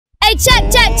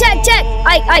check.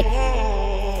 Ay.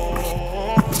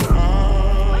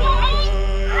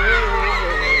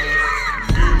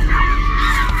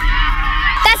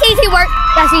 That's easy work.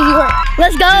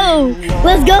 Let's go.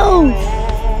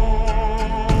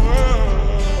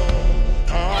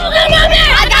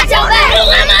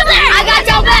 I got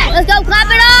your back. Let's go, clap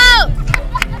it up.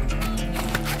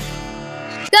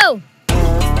 Go.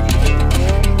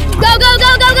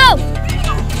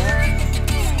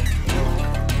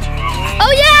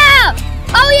 Oh yeah!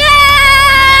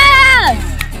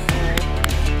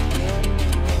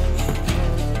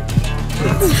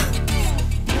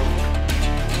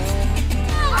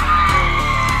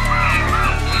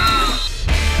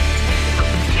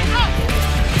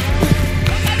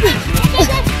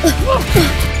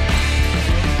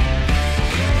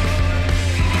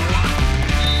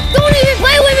 Don't even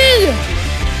play with me!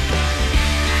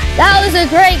 That was a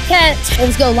great catch.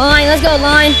 Let's go line.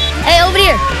 Hey, over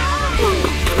here.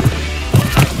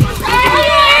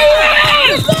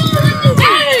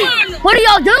 What are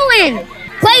y'all doing?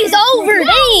 Play's over,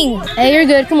 dang. Hey, you're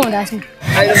good. Come on, Dawson.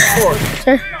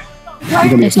 Sir? You're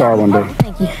gonna be a star one day.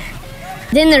 Thank you.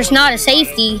 Then there's not a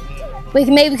safety. We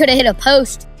maybe could have hit a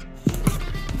post.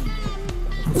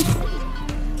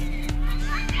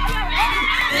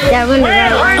 Yeah,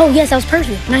 right. Oh, yes, that was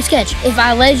perfect. Nice catch. If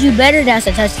I led you better, that's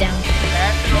a touchdown.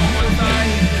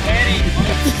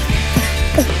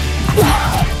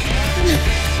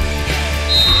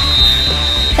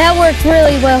 That worked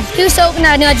really well. He was so open,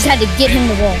 I knew I just had to get him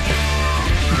the ball.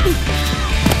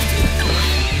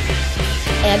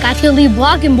 Hey, I got you to leave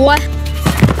blocking, boy.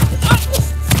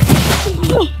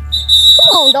 Come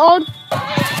on, dog.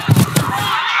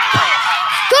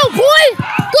 Go, boy!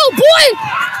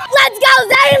 Let's go,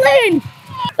 Zaylen!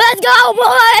 Let's go,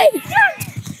 boy!